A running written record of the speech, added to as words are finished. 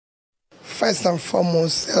First and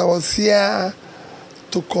foremost, I was here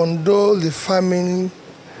to condole the family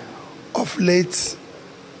of late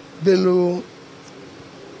Bello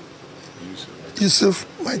Yusuf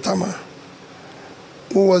Maitama,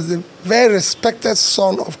 who was the very respected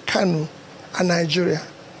son of Kanu and Nigeria,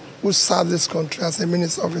 who served this country as a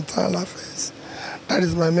Minister of Internal Affairs. That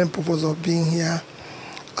is my main purpose of being here,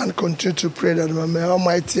 and continue to pray that may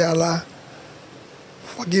Almighty Allah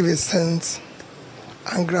forgive his sins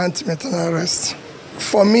and grant him eternal rest.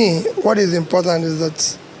 For me, what is important is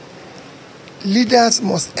that leaders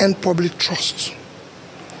must earn public trust.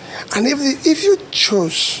 And if you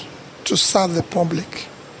choose to serve the public,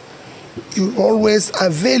 you always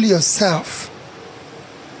avail yourself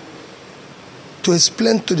to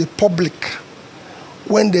explain to the public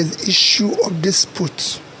when there's issue of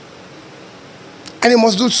dispute. And you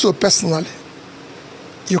must do so personally.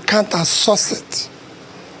 You can't outsource it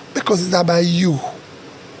because it's about you.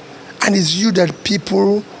 And it's you that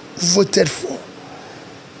people voted for.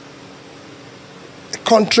 The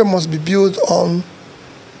country must be built on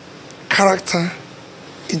character,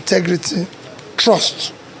 integrity,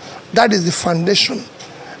 trust. That is the foundation.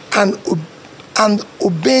 And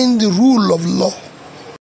obeying the rule of law.